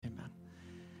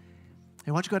Hey,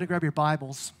 why don't you go ahead and grab your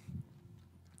Bibles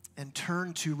and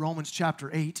turn to Romans chapter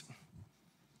 8.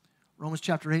 Romans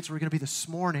chapter 8 is where we're going to be this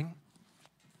morning.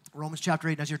 Romans chapter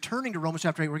 8. And as you're turning to Romans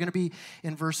chapter 8, we're going to be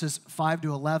in verses 5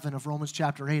 to 11 of Romans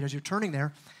chapter 8. As you're turning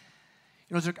there,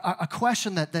 there's a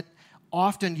question that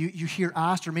often you hear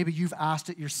asked, or maybe you've asked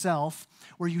it yourself,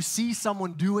 where you see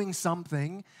someone doing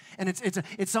something, and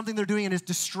it's something they're doing and it's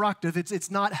destructive. It's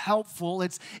not helpful.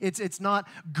 It's not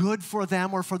good for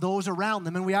them or for those around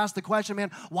them. And we ask the question,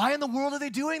 man, why in the world are they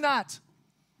doing that?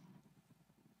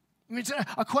 I mean, it's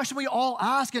a question we all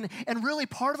ask, and really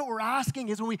part of what we're asking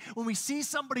is when we see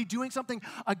somebody doing something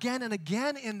again and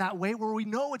again in that way, where we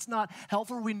know it's not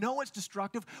helpful, we know it's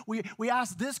destructive, we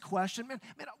ask this question, man,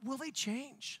 will they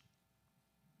change?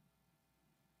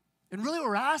 And really what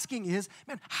we're asking is,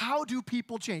 man, how do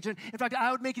people change? And in fact, I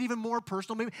would make it even more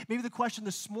personal. Maybe the question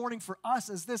this morning for us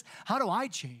is this: how do I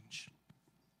change?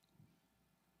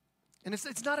 And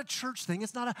it's not a church thing.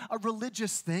 It's not a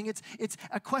religious thing. It's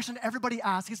a question everybody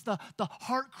asks. It's the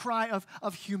heart cry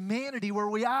of humanity, where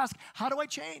we ask, how do I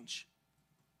change?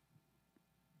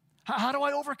 How do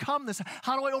I overcome this?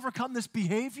 How do I overcome this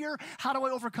behavior? How do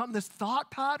I overcome this thought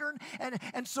pattern?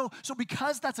 And so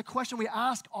because that's a question we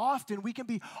ask often, we can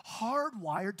be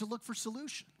hardwired to look for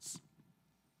solutions.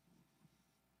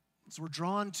 So we're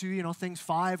drawn to, things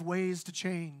 5 ways to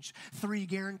change, 3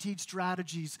 guaranteed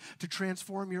strategies to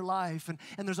transform your life.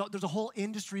 And there's a whole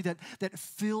industry that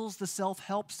fills the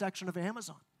self-help section of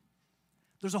Amazon.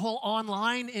 There's a whole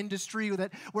online industry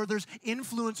where there's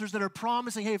influencers that are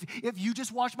promising, hey, if you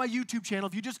just watch my YouTube channel,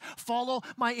 if you just follow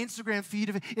my Instagram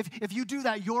feed, if you do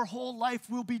that, your whole life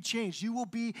will be changed. You will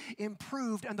be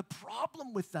improved. And the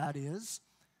problem with that is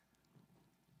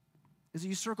that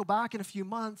you circle back in a few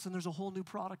months and there's a whole new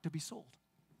product to be sold.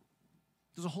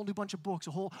 There's a whole new bunch of books,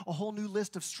 a whole new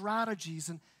list of strategies.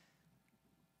 And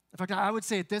in fact, I would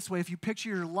say it this way: if you picture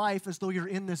your life as though you're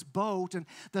in this boat and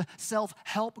the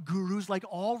self-help gurus, like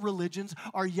all religions,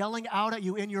 are yelling out at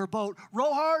you in your boat,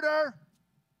 row harder.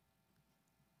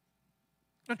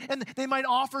 And they might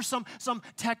offer some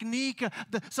technique,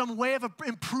 some way of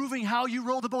improving how you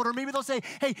row the boat. Or maybe they'll say,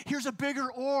 hey, here's a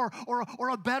bigger oar or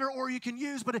a better oar you can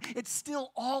use. But it's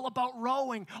still all about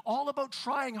rowing, all about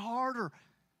trying harder.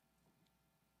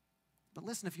 But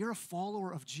listen, if you're a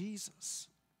follower of Jesus,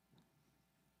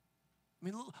 I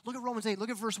mean, look at Romans 8.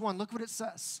 Look at verse 1. Look what it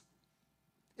says.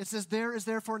 It says, there is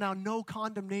therefore now no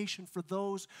condemnation for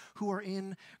those who are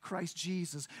in Christ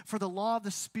Jesus. For the law of the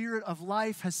Spirit of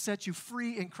life has set you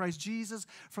free in Christ Jesus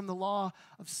from the law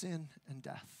of sin and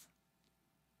death.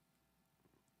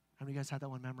 How many of you guys had that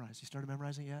one memorized? You started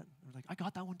memorizing it yet? You're like, I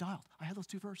got that one dialed. I had those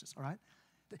 2 verses, all right?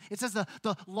 It says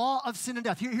the law of sin and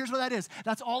death. Here's what that is.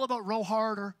 That's all about row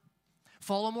harder,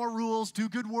 follow more rules, do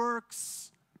good works.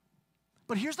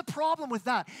 But here's the problem with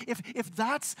that. If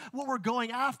that's what we're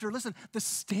going after, listen, the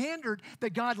standard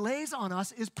that God lays on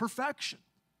us is perfection.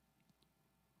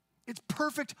 It's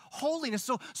perfect holiness.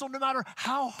 So no matter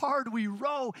how hard we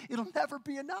row, it'll never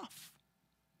be enough.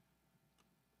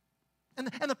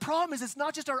 And the problem is, it's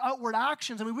not just our outward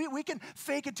actions. I mean, we can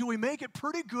fake it till we make it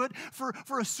pretty good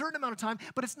for a certain amount of time,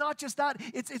 but it's not just that.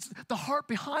 It's the heart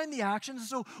behind the actions.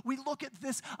 So we look at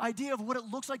this idea of what it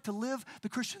looks like to live the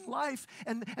Christian life,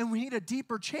 and we need a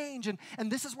deeper change.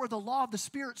 And this is where the law of the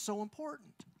Spirit is so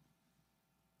important.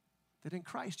 That in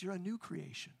Christ, you're a new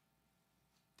creation.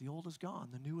 The old is gone,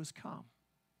 the new has come.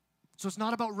 So it's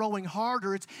not about rowing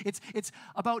harder. It's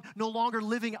about no longer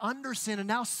living under sin and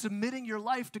now submitting your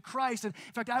life to Christ. And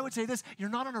in fact, I would say this: you're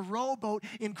not on a rowboat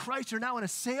in Christ. You're now in a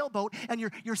sailboat, and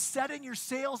you're setting your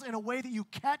sails in a way that you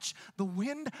catch the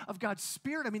wind of God's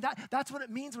Spirit. I mean, that's what it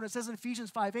means when it says in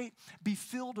Ephesians 5:8, be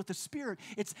filled with the Spirit.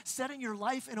 It's setting your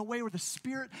life in a way where the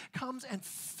Spirit comes and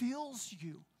fills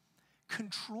you,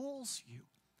 controls you,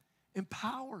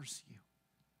 empowers you.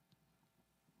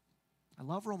 I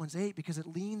love Romans 8 because it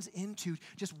leans into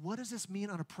just what does this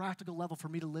mean on a practical level for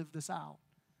me to live this out?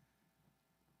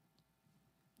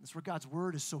 That's where God's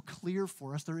word is so clear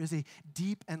for us. There is a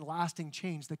deep and lasting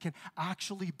change that can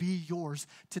actually be yours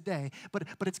today. But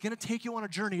it's going to take you on a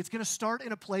journey. It's going to start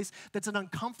in a place that's an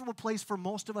uncomfortable place for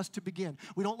most of us to begin.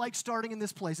 We don't like starting in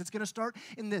this place. It's going to start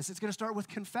in this. It's going to start with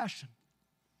confession.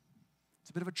 It's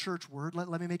a bit of a church word.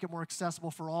 Let me make it more accessible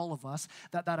for all of us.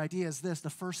 That idea is this: the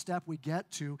first step we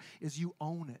get to is you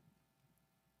own it.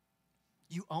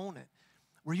 You own it.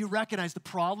 Where you recognize the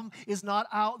problem is not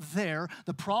out there.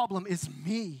 The problem is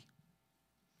me.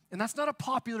 And that's not a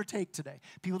popular take today.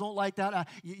 People don't like that.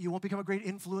 You won't become a great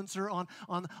influencer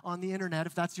on the internet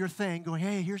if that's your thing, going,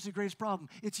 hey, here's the greatest problem.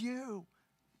 It's you,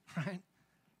 right?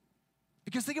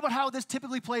 Because think about how this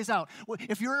typically plays out.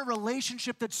 If you're in a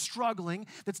relationship that's struggling,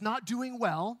 that's not doing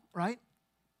well, right?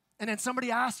 And then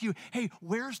somebody asks you, hey,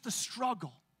 where's the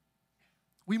struggle?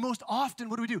 We most often,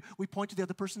 what do? We point to the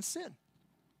other person's sin.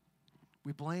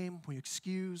 We blame, we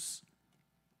excuse.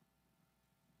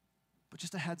 But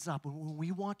just a heads up, when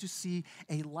we want to see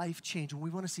a life change, when we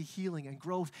want to see healing and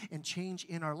growth and change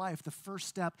in our life, the first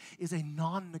step is a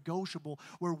non-negotiable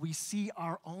where we see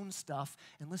our own stuff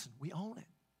and listen, we own it.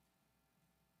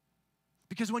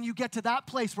 Because when you get to that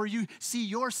place where you see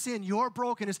your sin, your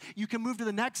brokenness, you can move to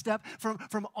the next step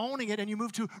from owning it and you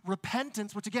move to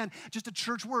repentance, which again, just a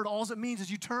church word, all it means is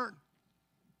you turn.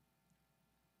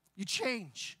 You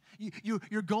change.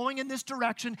 You're going in this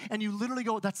direction and you literally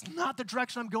go, that's not the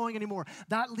direction I'm going anymore.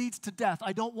 That leads to death.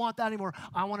 I don't want that anymore.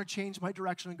 I want to change my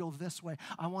direction and go this way.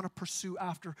 I want to pursue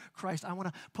after Christ. I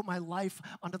want to put my life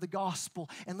under the gospel.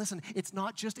 And listen, it's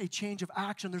not just a change of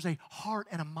action. There's a heart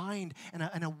and a mind and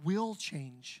a will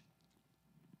change.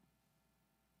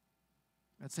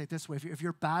 I'd say it this way. If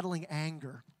you're battling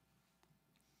anger,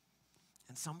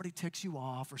 and somebody ticks you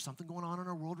off or something going on in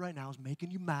our world right now is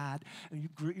making you mad and you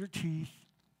grit your teeth,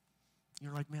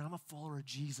 you're like, man, I'm a follower of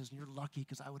Jesus, and you're lucky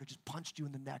because I would have just punched you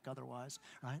in the neck otherwise,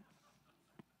 right?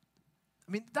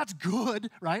 I mean, that's good,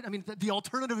 right? I mean, the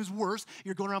alternative is worse.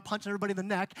 You're going around punching everybody in the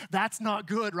neck. That's not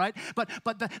good, right?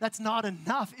 But that's not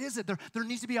enough, is it? There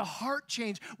needs to be a heart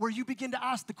change where you begin to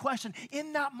ask the question,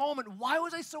 in that moment, why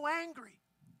was I so angry?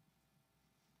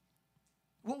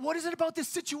 What is it about this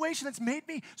situation that's made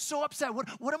me so upset?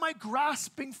 What am I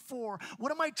grasping for?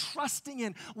 What am I trusting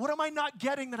in? What am I not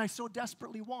getting that I so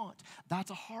desperately want? That's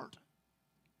a heart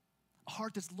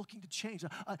that's looking to change,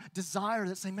 a desire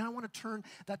that's saying, man, I want to turn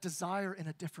that desire in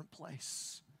a different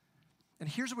place. And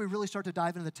here's where we really start to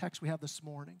dive into the text we have this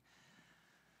morning.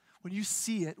 When you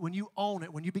see it, when you own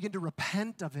it, when you begin to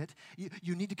repent of it,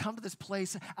 you need to come to this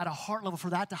place at a heart level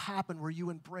for that to happen where you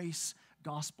embrace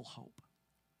gospel hope.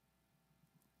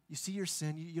 You see your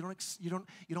sin, you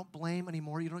don't blame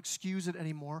anymore, you don't excuse it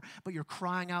anymore, but you're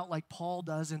crying out like Paul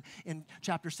does in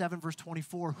chapter 7, verse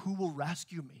 24, who will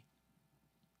rescue me?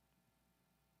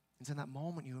 It's in that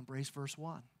moment you embrace verse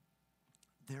 1.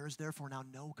 There is therefore now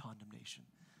no condemnation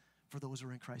for those who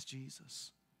are in Christ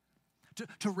Jesus.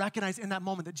 To recognize in that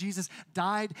moment that Jesus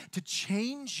died to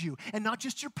change you, and not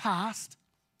just your past,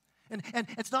 and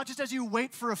it's not just as you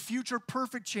wait for a future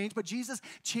perfect change, but Jesus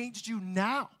changed you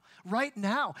now. Right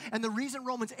now. And the reason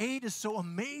Romans 8 is so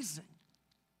amazing,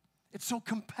 it's so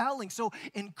compelling, so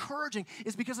encouraging,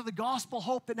 is because of the gospel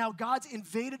hope that now God's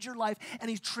invaded your life and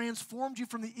he's transformed you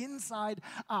from the inside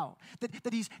out.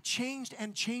 That he's changed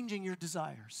and changing your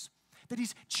desires. That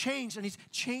he's changed and he's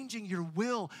changing your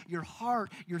will, your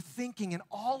heart, your thinking, and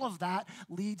all of that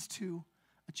leads to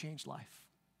a changed life.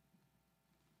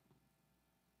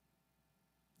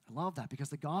 I love that because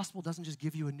the gospel doesn't just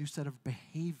give you a new set of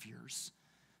behaviors.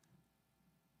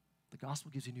 The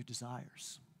gospel gives you new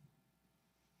desires.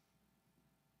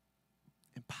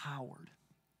 Empowered,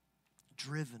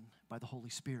 driven by the Holy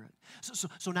Spirit.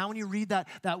 So now when you read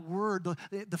that word,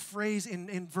 the phrase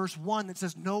in verse 1 that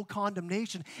says no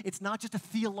condemnation, it's not just a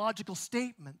theological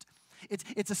statement.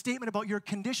 It's a statement about your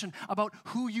condition, about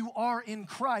who you are in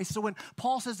Christ. So when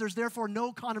Paul says there's therefore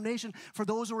no condemnation for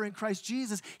those who are in Christ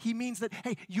Jesus, he means that,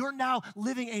 hey, you're now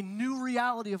living a new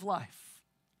reality of life.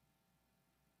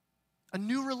 A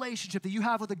new relationship that you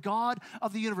have with the God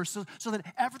of the universe so that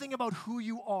everything about who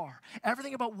you are,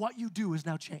 everything about what you do is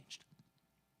now changed.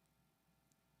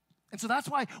 And so that's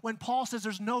why when Paul says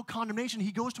there's no condemnation,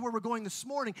 he goes to where we're going this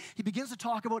morning. He begins to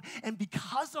talk about, and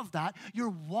because of that, you're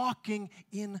walking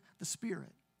in the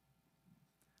Spirit.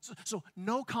 So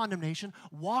no condemnation,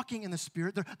 walking in the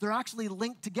Spirit, they're actually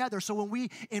linked together. So when we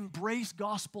embrace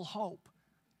gospel hope,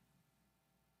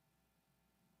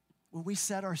 when we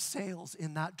set our sails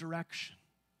in that direction,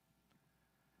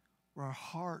 where our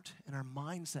heart and our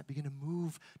mindset begin to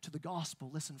move to the gospel,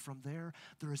 listen, from there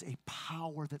is a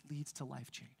power that leads to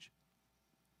life change.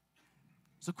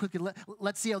 So quickly,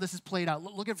 let's see how this is played out.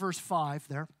 Look at verse 5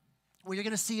 there. What you're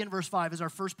going to see in verse 5 is our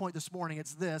first point this morning.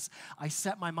 It's this: I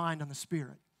set my mind on the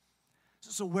Spirit.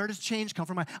 So where does change come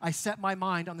from? I set my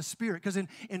mind on the Spirit. Because in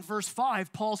verse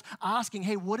 5, Paul's asking,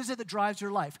 hey, what is it that drives your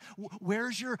life?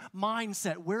 Where's your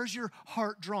mindset? Where's your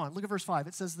heart drawn? Look at verse 5.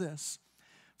 It says this: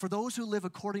 for those who live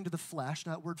according to the flesh,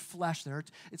 now that word flesh there,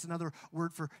 it's another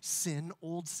word for sin,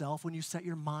 old self. When you set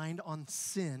your mind on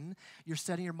sin, you're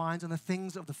setting your minds on the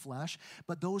things of the flesh.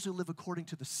 But those who live according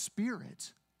to the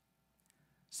Spirit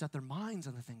set their minds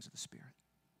on the things of the Spirit.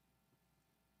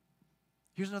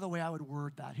 Here's another way I would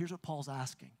word that. Here's what Paul's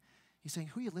asking. He's saying,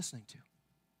 who are you listening to?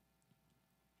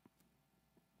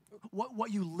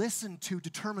 What you listen to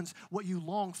determines what you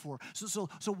long for. So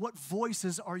what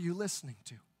voices are you listening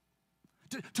to?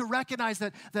 To recognize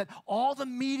that all the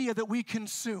media that we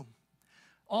consume,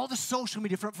 all the social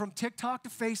media, from TikTok to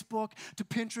Facebook to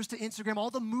Pinterest to Instagram, all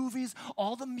the movies,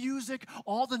 all the music,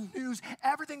 all the news,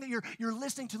 everything that you're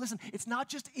listening to, listen, it's not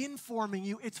just informing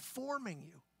you, it's forming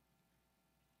you.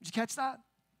 Did you catch that?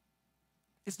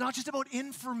 It's not just about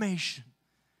information.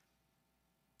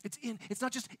 It's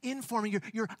not just informing.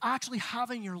 You're actually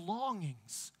having your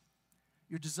longings,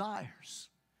 your desires,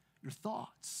 your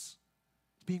thoughts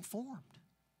being formed.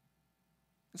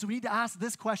 And so we need to ask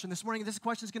this question this morning. This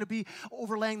question is going to be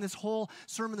overlaying this whole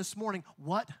sermon this morning.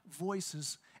 What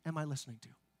voices am I listening to?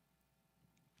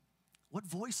 What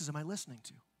voices am I listening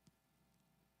to?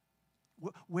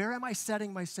 Where am I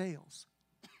setting my sails?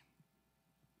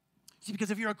 See,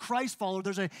 because if you're a Christ follower,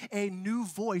 there's a new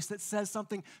voice that says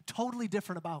something totally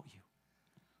different about you.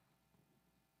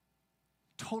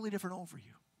 Totally different over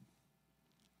you.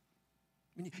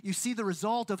 I mean, you see the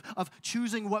result of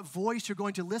choosing what voice you're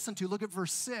going to listen to. Look at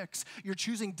verse 6. You're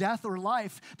choosing death or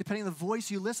life, depending on the voice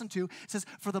you listen to. It says,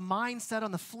 for the mind set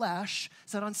on the flesh,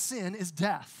 set on sin, is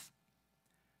death.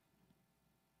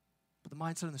 But the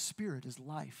mind set on the Spirit is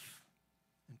life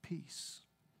and peace.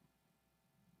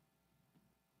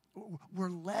 We're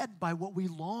led by what we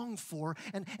long for.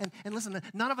 And listen,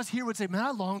 none of us here would say, man,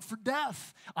 I long for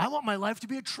death. I want my life to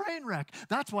be a train wreck.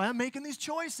 That's why I'm making these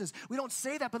choices. We don't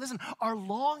say that, but listen, our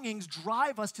longings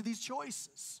drive us to these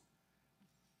choices.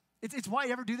 It's why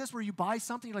you ever do this where you buy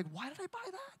something, you're like, why did I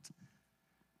buy that?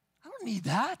 I don't need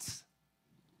that.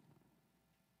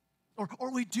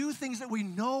 Or we do things that we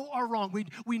know are wrong.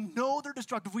 We know they're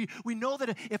destructive. We know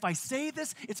that if I say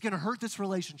this, it's going to hurt this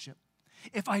relationship.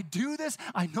 If I do this,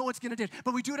 I know it's going to damage.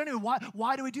 But we do it anyway.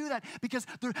 Why do we do that? Because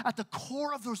at the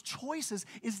core of those choices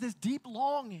is this deep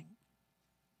longing.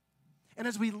 And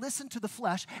as we listen to the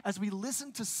flesh, as we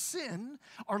listen to sin,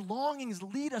 our longings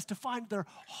lead us to find their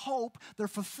hope, their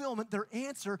fulfillment, their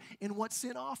answer in what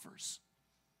sin offers.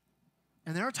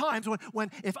 And there are times when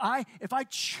if I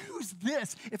choose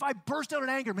this, if I burst out in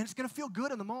anger, man, it's going to feel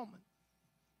good in the moment.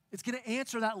 It's going to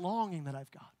answer that longing that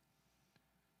I've got.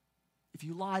 If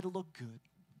you lie to look good,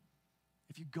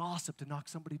 if you gossip to knock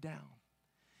somebody down,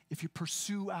 if you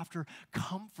pursue after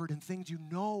comfort and things you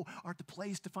know aren't the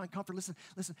place to find comfort. Listen,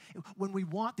 when we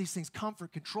want these things,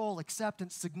 comfort, control,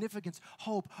 acceptance, significance,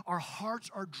 hope, our hearts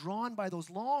are drawn by those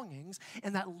longings,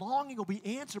 and that longing will be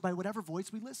answered by whatever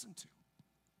voice we listen to.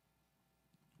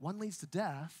 One leads to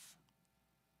death,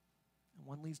 and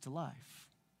one leads to life.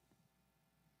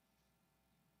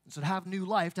 And so to have new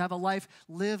life, to have a life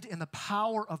lived in the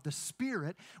power of the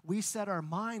Spirit, we set our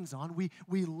minds on, we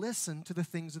listen to the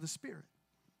things of the Spirit.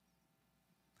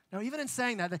 Now, even in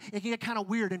saying that, it can get kind of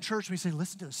weird in church when we say,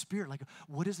 listen to the Spirit. Like,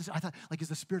 what is this? I thought, like, is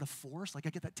the Spirit a force? Like,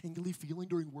 I get that tingly feeling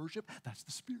during worship. That's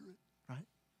the Spirit, right?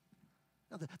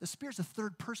 Now, the Spirit's the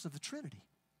third person of the Trinity.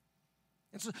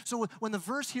 And so when the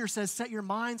verse here says, set your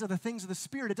minds on the things of the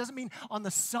Spirit, it doesn't mean on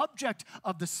the subject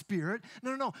of the Spirit.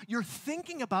 No. You're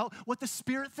thinking about what the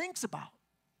Spirit thinks about.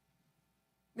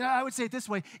 You know, I would say it this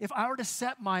way. If I were to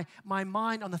set my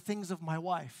mind on the things of my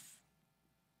wife,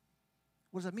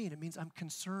 what does that mean? It means I'm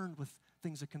concerned with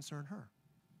things that concern her.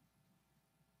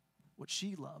 What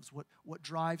she loves, what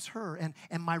drives her.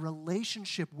 And my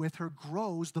relationship with her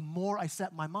grows the more I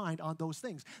set my mind on those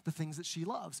things. The things that she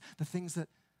loves, the things that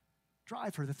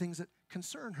drive her, the things that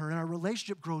concern her. And our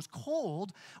relationship grows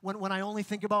cold when I only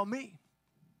think about me.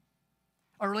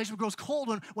 Our relationship grows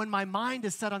cold when my mind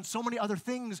is set on so many other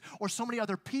things or so many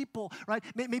other people, right?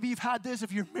 Maybe you've had this,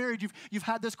 if you're married, you've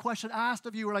had this question asked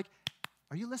of you. We're like,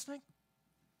 are you listening?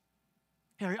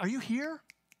 Hey, are you here?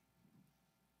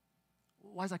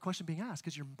 Why is that question being asked?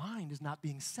 Because your mind is not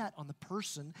being set on the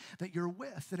person that you're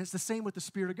with. And it's the same with the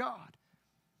Spirit of God.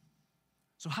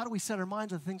 So how do we set our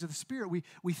minds on the things of the Spirit?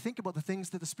 We think about the things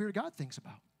that the Spirit of God thinks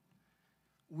about.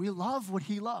 We love what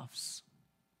He loves.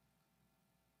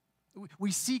 We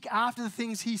seek after the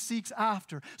things He seeks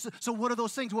after. So what are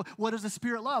those things? What does the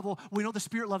Spirit love? Well, we know the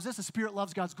Spirit loves this. The Spirit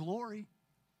loves God's glory.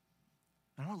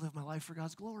 I want to live my life for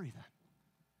God's glory then.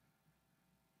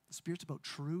 The Spirit's about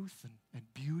truth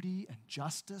and beauty and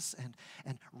justice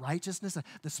and righteousness.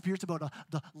 The Spirit's about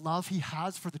the love He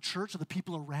has for the church, or the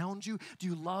people around you. Do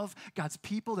you love God's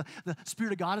people? The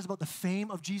Spirit of God is about the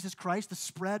fame of Jesus Christ, the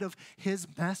spread of His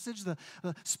message. The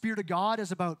Spirit of God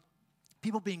is about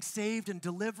people being saved and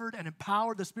delivered and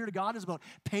empowered. The Spirit of God is about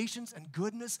patience and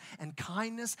goodness and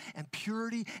kindness and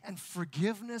purity and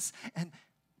forgiveness. And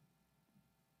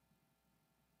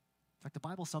in fact, the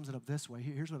Bible sums it up this way.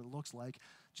 Here's what it looks like.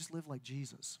 Just live like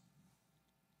Jesus.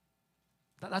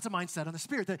 That's a mindset on the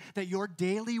Spirit, that your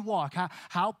daily walk,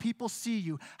 how people see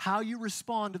you, how you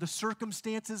respond to the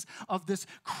circumstances of this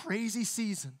crazy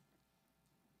season.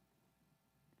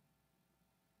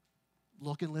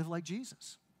 Look and live like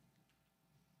Jesus.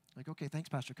 Like, okay, thanks,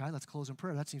 Pastor Kai. Let's close in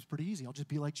prayer. That seems pretty easy. I'll just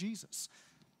be like Jesus.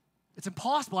 It's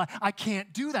impossible. I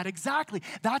can't do that. Exactly.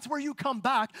 That's where you come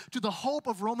back to the hope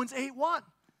of Romans 8:1.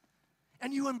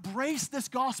 And you embrace this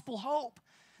gospel hope.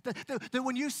 That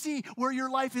when you see where your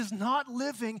life is not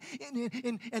living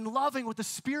and loving what the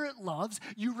Spirit loves,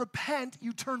 you repent,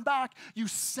 you turn back, you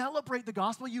celebrate the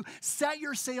gospel, you set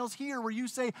your sails here where you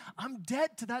say, I'm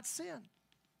dead to that sin.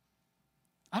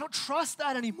 I don't trust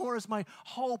that anymore as my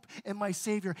hope and my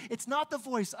Savior. It's not the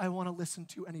voice I want to listen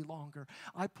to any longer.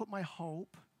 I put my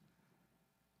hope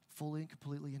fully and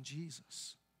completely in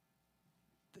Jesus.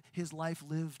 His life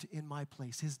lived in my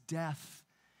place. His death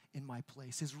in my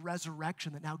place. His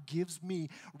resurrection that now gives me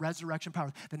resurrection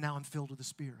power. That now I'm filled with the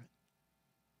Spirit.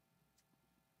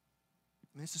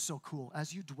 And this is so cool.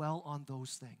 As you dwell on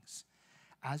those things,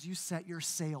 as you set your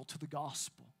sail to the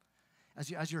gospel,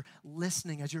 as you're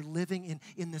listening, as you're living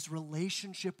in this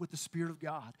relationship with the Spirit of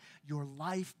God, your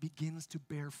life begins to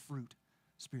bear fruit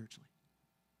spiritually.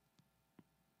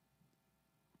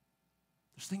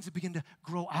 There's things that begin to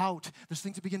grow out. There's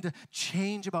things that begin to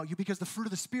change about you because the fruit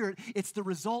of the Spirit, it's the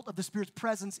result of the Spirit's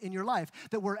presence in your life.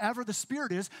 That wherever the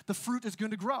Spirit is, the fruit is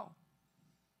going to grow.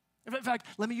 In fact,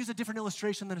 let me use a different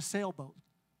illustration than a sailboat.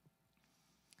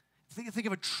 Think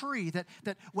of a tree that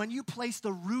when you place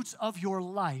the roots of your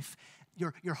life,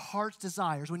 your heart's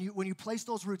desires, when you place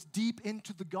those roots deep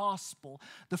into the gospel,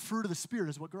 the fruit of the Spirit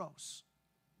is what grows.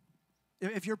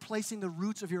 If you're placing the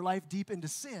roots of your life deep into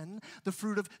sin, the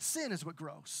fruit of sin is what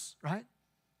grows, right?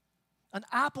 An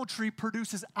apple tree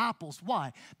produces apples.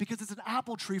 Why? Because it's an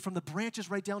apple tree from the branches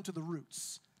right down to the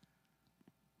roots.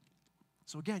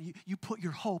 So again, you put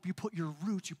your hope, you put your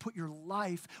roots, you put your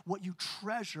life, what you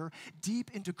treasure deep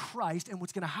into Christ, and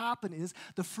what's going to happen is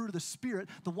the fruit of the Spirit,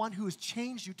 the one who has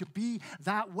changed you to be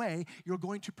that way, you're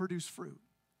going to produce fruit.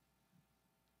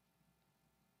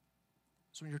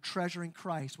 So when you're treasuring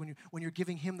Christ, when you're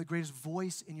giving Him the greatest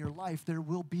voice in your life, there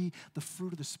will be the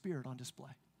fruit of the Spirit on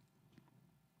display.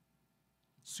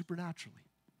 Supernaturally.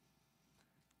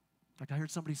 In fact, I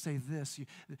heard somebody say this,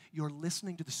 you're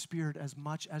listening to the Spirit as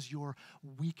much as your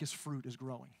weakest fruit is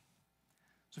growing.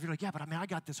 So if you're like, yeah, but I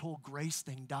got this whole grace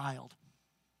thing dialed,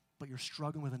 but you're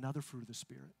struggling with another fruit of the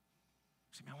Spirit.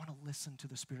 See, I want to listen to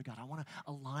the Spirit of God. I want to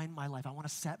align my life. I want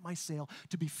to set my sail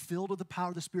to be filled with the power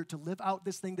of the Spirit, to live out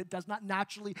this thing that does not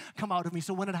naturally come out of me.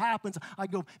 So when it happens, I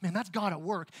go, man, that's God at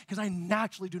work, because I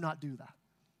naturally do not do that.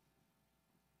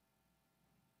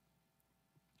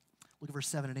 Look at verse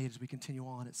 7 and 8 as we continue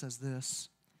on. It says this,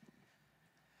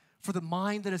 for the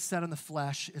mind that is set on the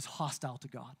flesh is hostile to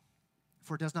God,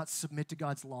 for it does not submit to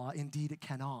God's law. Indeed, it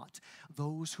cannot.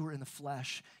 Those who are in the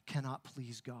flesh cannot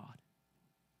please God.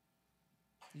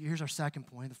 Here's our second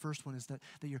point. The first one is that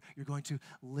you're going to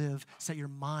live, set your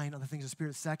mind on the things of the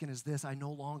Spirit. Second is this, I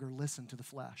no longer listen to the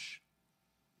flesh.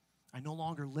 I no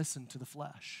longer listen to the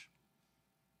flesh.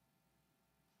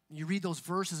 You read those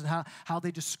verses and how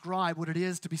they describe what it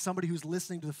is to be somebody who's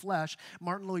listening to the flesh.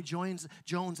 Martin Lloyd-Jones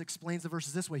explains the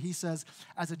verses this way. He says,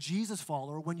 as a Jesus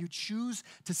follower, when you choose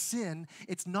to sin,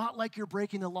 it's not like you're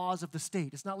breaking the laws of the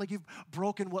state. It's not like you've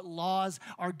broken what laws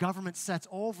our government sets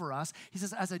over us. He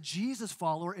says, as a Jesus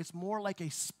follower, it's more like a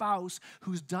spouse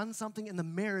who's done something in the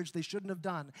marriage they shouldn't have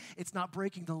done. It's not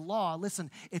breaking the law.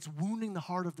 Listen, it's wounding the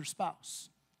heart of their spouse.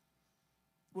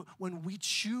 When we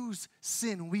choose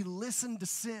sin, we listen to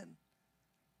sin.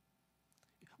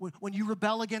 When you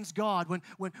rebel against God,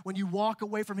 when you walk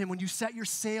away from Him, when you set your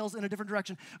sails in a different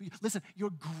direction, listen,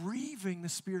 you're grieving the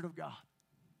Spirit of God.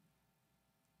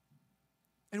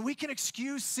 And we can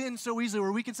excuse sin so easily,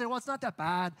 where we can say, well, it's not that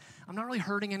bad. I'm not really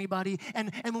hurting anybody.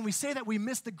 And when we say that, we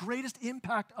miss the greatest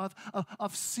impact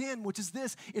of sin, which is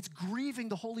this. It's grieving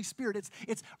the Holy Spirit.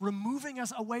 It's removing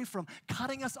us away from,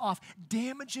 cutting us off,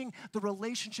 damaging the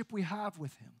relationship we have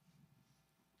with Him.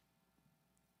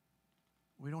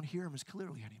 We don't hear Him as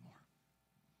clearly anymore.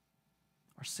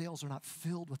 Our sails are not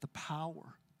filled with the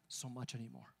power so much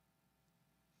anymore.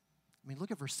 I mean,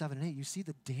 look at verse 7 and 8. You see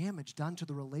the damage done to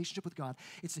the relationship with God.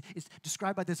 It's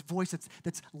described by this voice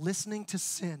that's listening to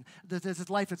sin. There's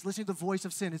life that's listening to the voice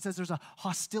of sin. It says there's a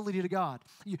hostility to God.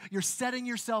 You're setting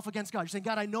yourself against God. You're saying,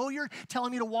 God, I know you're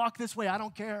telling me to walk this way. I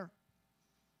don't care.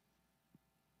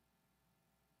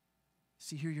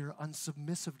 See, here you're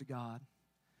unsubmissive to God.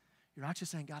 You're actually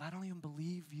saying, God, I don't even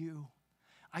believe you.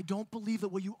 I don't believe that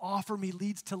what you offer me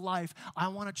leads to life. I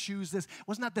want to choose this.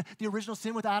 Wasn't that the original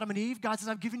sin with Adam and Eve? God says,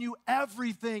 I've given you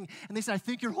everything. And they said, I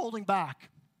think you're holding back.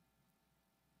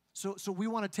 So we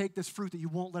want to take this fruit that you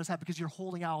won't let us have because you're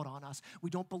holding out on us. We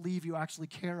don't believe you actually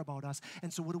care about us.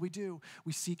 And so what do?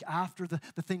 We seek after the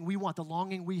thing we want, the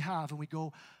longing we have, and we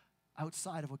go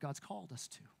outside of what God's called us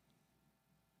to.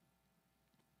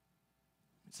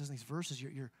 It says in these verses,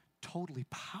 you're totally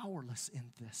powerless in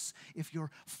this. If you're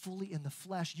fully in the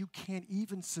flesh, you can't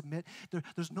even submit.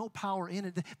 There's no power in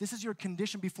it. This is your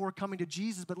condition before coming to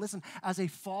Jesus. But listen, as a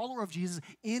follower of Jesus,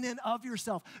 in and of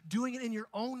yourself, doing it in your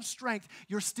own strength,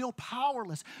 you're still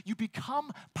powerless. You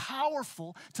become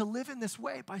powerful to live in this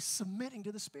way by submitting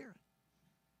to the Spirit.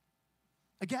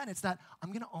 Again, it's that I'm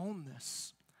going to own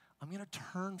this. I'm going to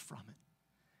turn from it.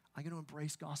 I'm going to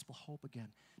embrace gospel hope again.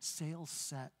 Sails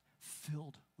set,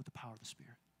 filled with the power of the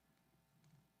Spirit.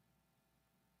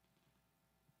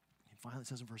 Finally, it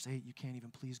says in verse 8, you can't even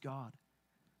please God.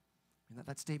 I mean,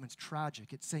 that statement's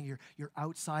tragic. It's saying you're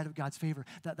outside of God's favor.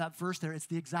 That verse there, it's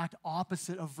the exact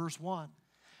opposite of verse 1.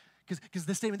 Because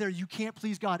this statement there, you can't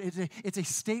please God, it's a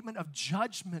statement of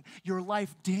judgment. Your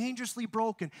life dangerously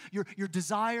broken. Your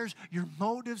desires, your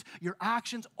motives, your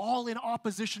actions, all in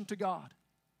opposition to God.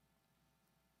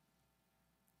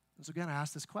 And so again, I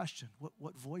ask this question.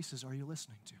 What voices are you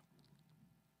listening to?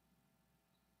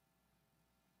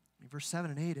 Verse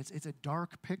 7 and 8, it's a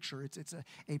dark picture. It's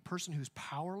a person who's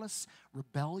powerless,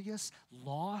 rebellious,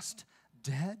 lost,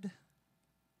 dead.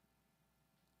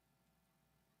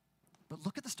 But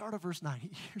look at the start of verse 9.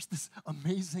 Here's this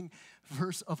amazing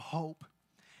verse of hope.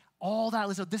 All that,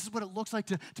 listen, this is what it looks like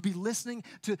to be listening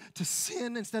to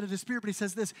sin instead of the Spirit. But he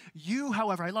says this, you,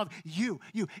 however, I love you.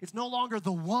 It's no longer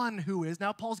the one who is.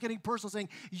 Now Paul's getting personal, saying,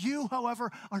 you,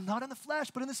 however, are not in the flesh,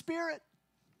 but in the Spirit.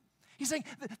 He's saying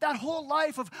that whole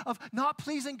life of not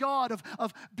pleasing God,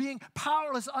 of being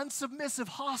powerless, unsubmissive,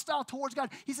 hostile towards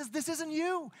God, he says, this isn't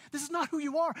you. This is not who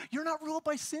you are. You're not ruled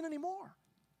by sin anymore.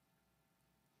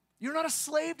 You're not a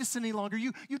slave to sin any longer.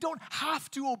 You don't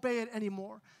have to obey it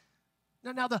anymore.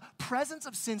 Now, the presence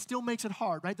of sin still makes it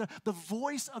hard, right? The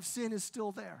voice of sin is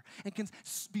still there and can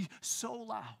be so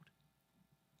loud.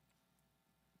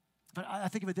 But I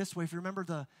think of it this way. If you remember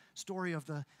the story of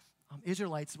the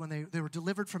Israelites when they were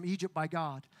delivered from Egypt by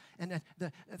God. And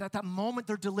at that moment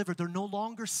they're delivered, they're no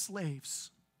longer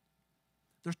slaves.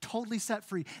 They're totally set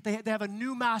free. They have a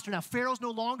new master now. Pharaoh's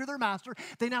no longer their master.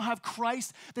 They now have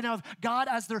Christ. They now have God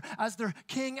as their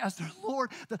king, as their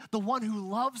Lord, the one who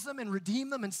loves them and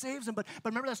redeemed them and saves them. But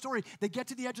remember that story. They get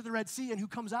to the edge of the Red Sea, and who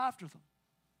comes after them?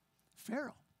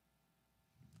 Pharaoh.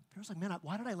 Pharaoh's like, man,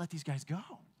 why did I let these guys go?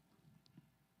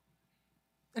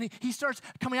 And he starts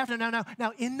coming after them.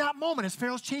 Now, in that moment, as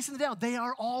Pharaoh's chasing them down, they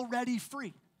are already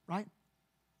free, right?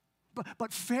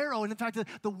 But Pharaoh, and in fact,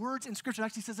 the words in Scripture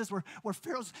actually says this, where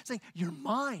Pharaoh's saying, you're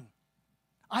mine.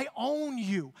 I own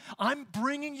you. I'm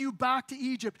bringing you back to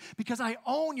Egypt because I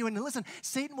own you. And listen,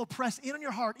 Satan will press in on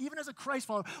your heart, even as a Christ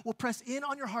follower, will press in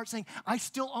on your heart saying, I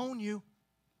still own you.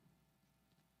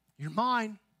 You're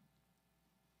mine.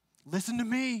 Listen to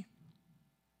me.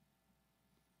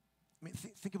 I mean,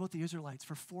 think about the Israelites.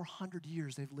 For 400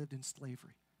 years, they've lived in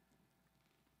slavery.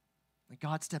 And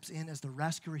God steps in as the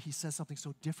rescuer. He says something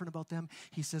so different about them.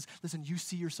 He says, listen, you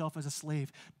see yourself as a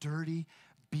slave, dirty,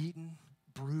 beaten,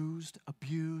 bruised,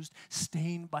 abused,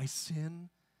 stained by sin.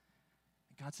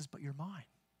 And God says, but you're mine.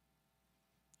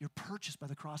 You're purchased by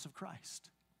the cross of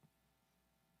Christ.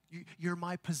 You're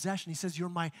my possession. He says, you're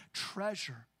my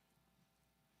treasure.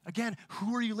 Again,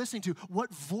 who are you listening to?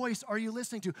 What voice are you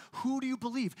listening to? Who do you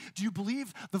believe? Do you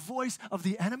believe the voice of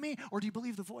the enemy, or do you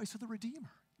believe the voice of the Redeemer?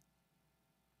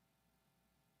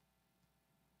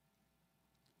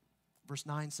 Verse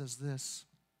 9 says this.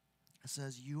 It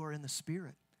says, you are in the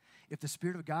Spirit, if the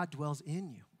Spirit of God dwells in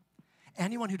you.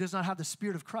 Anyone who does not have the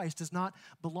Spirit of Christ does not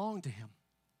belong to him.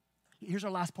 Here's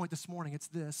our last point this morning. It's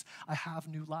this: I have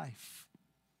new life.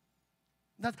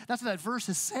 That's what that verse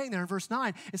is saying there in verse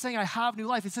 9. It's saying, I have new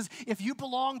life. It says, if you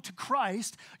belong to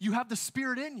Christ, you have the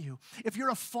Spirit in you. If you're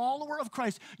a follower of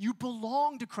Christ, you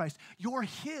belong to Christ. You're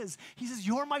his. He says,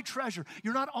 you're my treasure.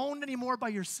 You're not owned anymore by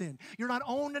your sin. You're not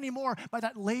owned anymore by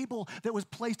that label that was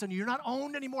placed on you. You're not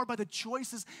owned anymore by the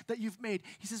choices that you've made.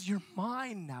 He says, you're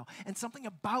mine now. And something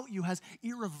about you has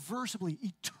irreversibly,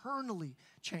 eternally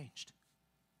changed.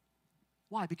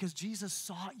 Why? Because Jesus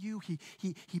sought you,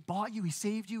 he bought you, he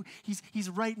saved you. He's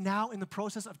right now in the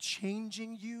process of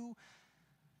changing you.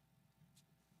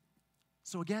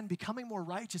 So again, becoming more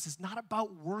righteous is not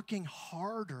about working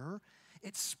harder.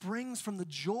 It springs from the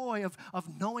joy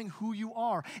of knowing who you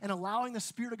are and allowing the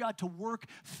Spirit of God to work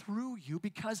through you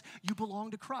because you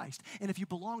belong to Christ. And if you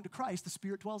belong to Christ, the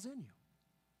Spirit dwells in you.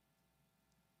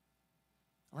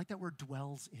 I like that word,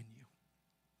 dwells in you.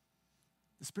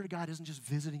 The Spirit of God isn't just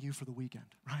visiting you for the weekend,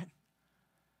 right?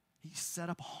 He set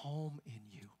up a home in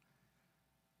you.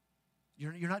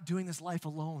 You're not doing this life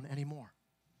alone anymore.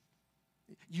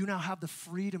 You now have the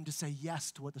freedom to say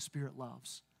yes to what the Spirit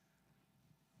loves.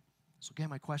 So again,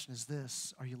 my question is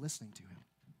this: are you listening to him?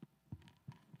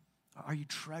 Are you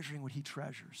treasuring what he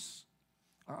treasures?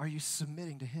 Are you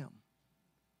submitting to him?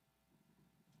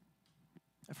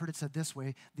 I've heard it said this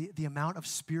way: the amount of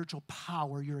spiritual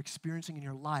power you're experiencing in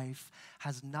your life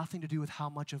has nothing to do with how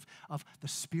much of the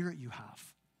Spirit you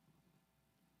have,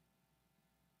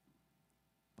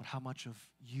 but how much of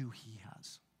you he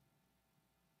has.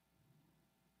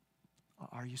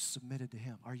 Are you submitted to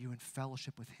him? Are you in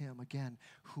fellowship with him? Again,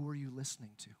 who are you listening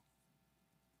to?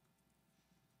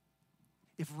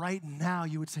 If right now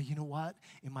you would say, you know what,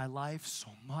 in my life so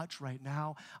much right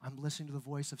now, I'm listening to the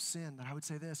voice of sin, then I would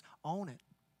say this: own it.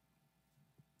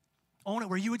 Own it,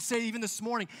 where you would say even this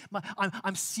morning,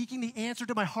 I'm seeking the answer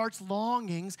to my heart's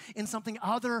longings in something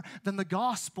other than the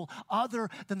gospel, other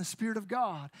than the Spirit of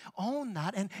God. Own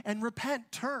that and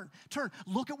repent. Turn.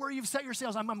 Look at where you've set your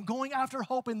sails. I'm going after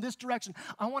hope in this direction.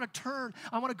 I want to turn.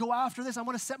 I want to go after this. I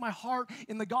want to set my heart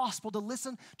in the gospel to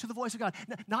listen to the voice of God.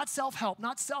 Not self-help,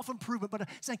 not self-improvement, but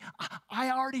saying,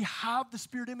 I already have the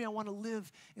Spirit in me. I want to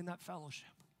live in that fellowship.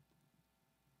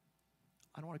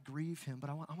 I don't want to grieve him,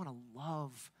 but I want to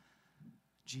love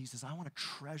Jesus. I want to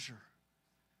treasure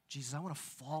Jesus. I want to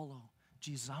follow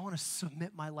Jesus. I want to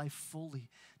submit my life fully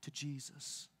to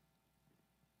Jesus.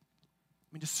 I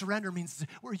mean, to surrender means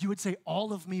where you would say,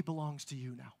 all of me belongs to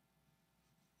you now.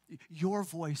 Your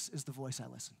voice is the voice I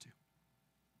listen to.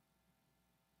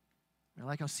 I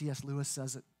like how C.S. Lewis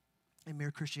says it in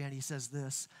Mere Christianity. He says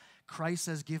this: Christ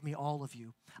says, give me all of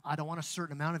you. I don't want a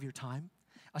certain amount of your time,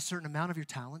 a certain amount of your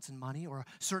talents and money, or a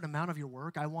certain amount of your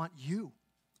work. I want you,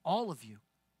 all of you.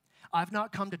 I've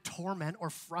not come to torment or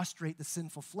frustrate the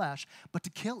sinful flesh, but to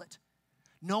kill it.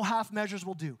 No half measures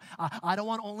will do. I don't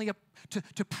want only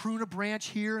to prune a branch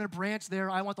here and a branch there.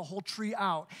 I want the whole tree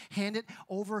out. Hand it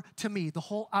over to me, the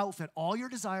whole outfit, all your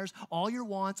desires, all your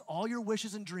wants, all your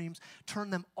wishes and dreams. Turn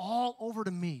them all over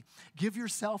to me. Give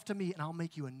yourself to me, and I'll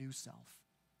make you a new self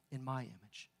in my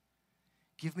image.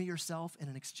 Give me yourself, and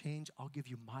in exchange, I'll give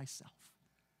you myself.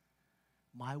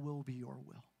 My will be your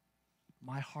will.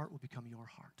 My heart will become your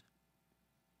heart.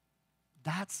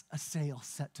 That's a sail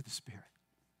set to the Spirit.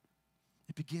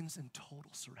 It begins in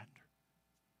total surrender.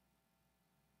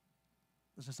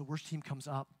 As the worship team comes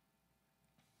up,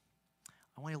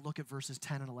 I want you to look at verses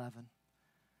 10 and 11.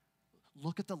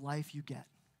 Look at the life you get.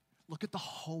 Look at the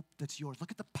hope that's yours. Look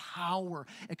at the power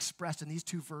expressed in these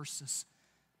two verses.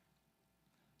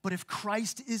 But if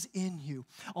Christ is in you,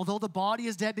 although the body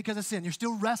is dead because of sin, you're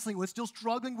still wrestling with, still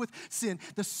struggling with sin,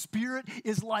 the Spirit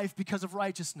is life because of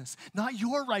righteousness. Not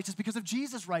your righteousness, because of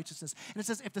Jesus' righteousness. And it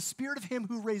says, if the Spirit of him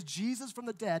who raised Jesus from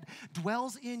the dead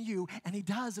dwells in you, and he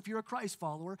does if you're a Christ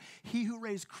follower, he who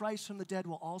raised Christ from the dead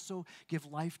will also give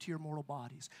life to your mortal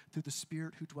bodies through the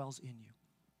Spirit who dwells in you.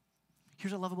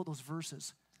 Here's what I love about those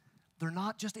verses. They're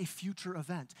not just a future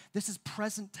event. This is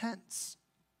present tense.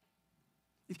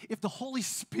 If the Holy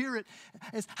Spirit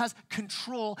has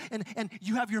control and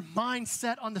you have your mind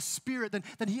set on the Spirit,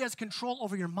 then he has control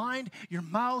over your mind, your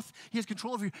mouth. He has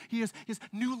control over he has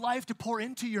new life to pour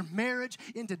into your marriage,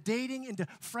 into dating, into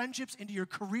friendships, into your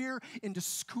career, into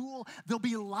school. There'll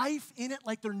be life in it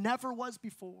like there never was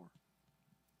before.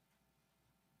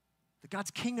 That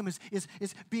God's kingdom is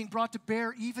being brought to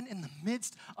bear even in the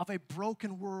midst of a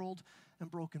broken world and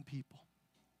broken people.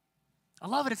 I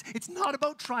love it. It's not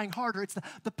about trying harder. It's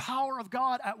the power of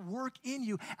God at work in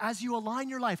you as you align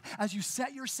your life, as you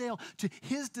set your sail to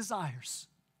his desires,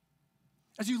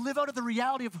 as you live out of the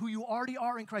reality of who you already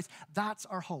are in Christ. That's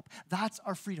our hope. That's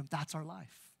our freedom. That's our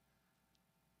life.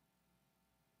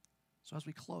 So as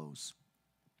we close,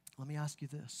 let me ask you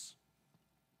this.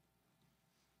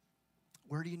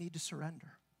 Where do you need to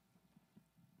surrender?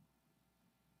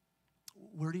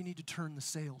 Where do you need to turn the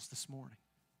sails this morning?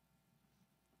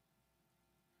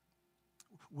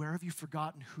 Where have you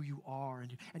forgotten who you are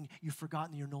and you've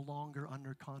forgotten that you're no longer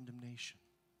under condemnation?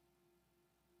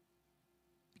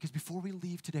 Because before we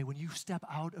leave today, when you step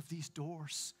out of these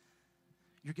doors,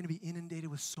 you're going to be inundated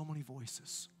with so many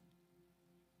voices.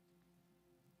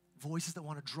 Voices that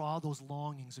want to draw those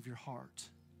longings of your heart.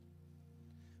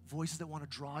 Voices that want to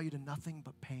draw you to nothing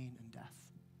but pain and death.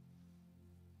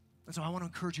 And so I want to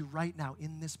encourage you right now,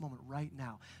 in this moment, right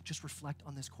now, just reflect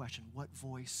on this question. What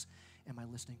voice am I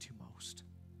listening to most?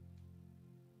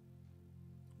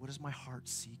 What is my heart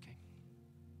seeking?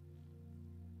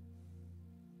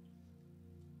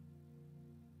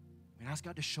 I mean, ask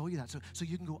God to show you that so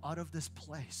you can go out of this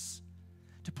place,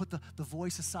 to put the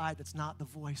voice aside that's not the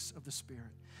voice of the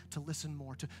Spirit, to listen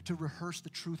more, to rehearse the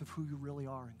truth of who you really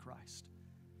are in Christ,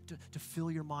 to fill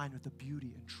your mind with the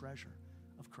beauty and treasure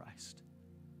of Christ.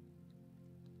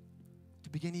 To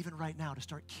begin even right now to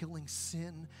start killing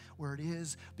sin where it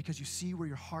is, because you see where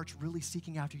your heart's really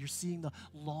seeking after. You're seeing the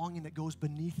longing that goes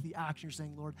beneath the action. You're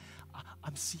saying, Lord,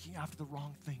 I'm seeking after the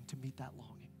wrong thing to meet that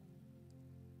longing.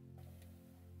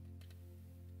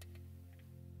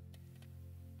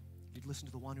 You'd listen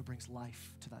to the one who brings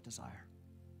life to that desire.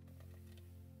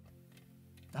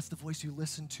 That's the voice you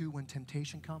listen to when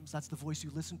temptation comes. That's the voice you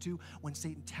listen to when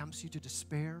Satan tempts you to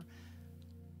despair.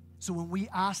 So when we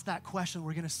ask that question,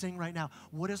 we're going to sing right now,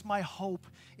 what is my hope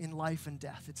in life and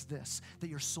death? It's this, that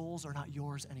your souls are not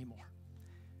yours anymore.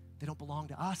 They don't belong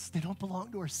to us. They don't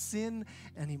belong to our sin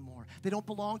anymore. They don't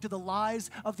belong to the lies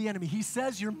of the enemy. He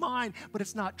says you're mine, but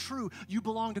it's not true. You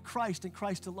belong to Christ and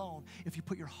Christ alone if you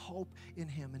put your hope in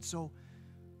him. And so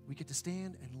we get to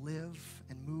stand and live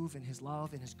and move in his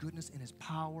love, in his goodness, in his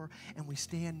power, and we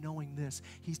stand knowing this,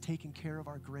 he's taking care of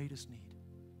our greatest need.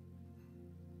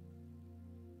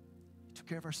 He took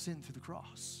care of our sin through the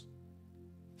cross.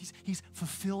 He's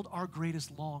fulfilled our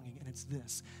greatest longing, and it's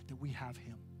this, that we have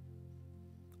him.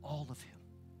 All of him.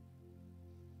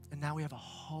 And now we have a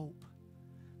hope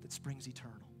that springs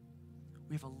eternal.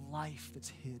 We have a life that's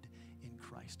hid in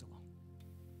Christ alone.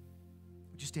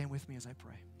 Would you stand with me as I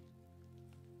pray?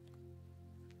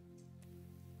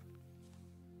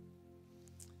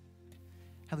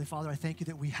 Heavenly Father, I thank you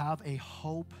that we have a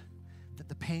hope that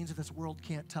the pains of this world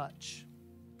can't touch.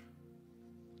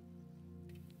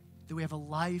 That we have a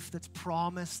life that's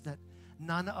promised, that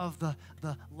none of the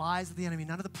lies of the enemy,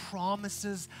 none of the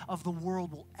promises of the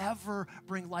world will ever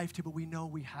bring life to, but we know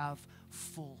we have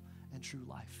full and true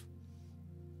life.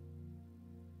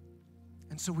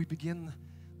 And so we begin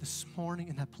this morning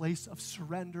in that place of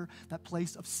surrender, that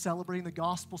place of celebrating the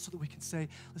gospel so that we can say,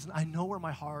 listen, I know where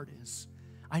my heart is.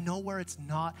 I know where it's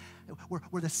not,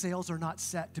 where the sails are not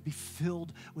set to be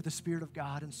filled with the Spirit of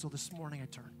God. And so this morning I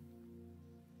turn.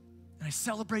 And I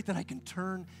celebrate that I can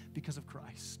turn because of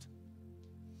Christ.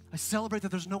 I celebrate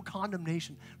that there's no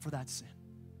condemnation for that sin.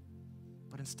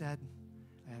 But instead,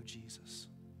 I have Jesus.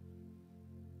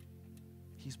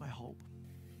 He's my hope.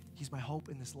 He's my hope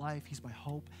in this life. He's my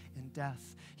hope in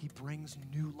death. He brings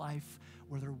new life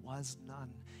where there was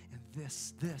none. And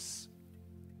this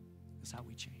is how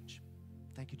we change.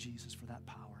 Thank you, Jesus, for that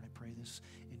power. And I pray this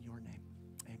in your name.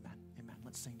 Amen. Amen.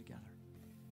 Let's sing together.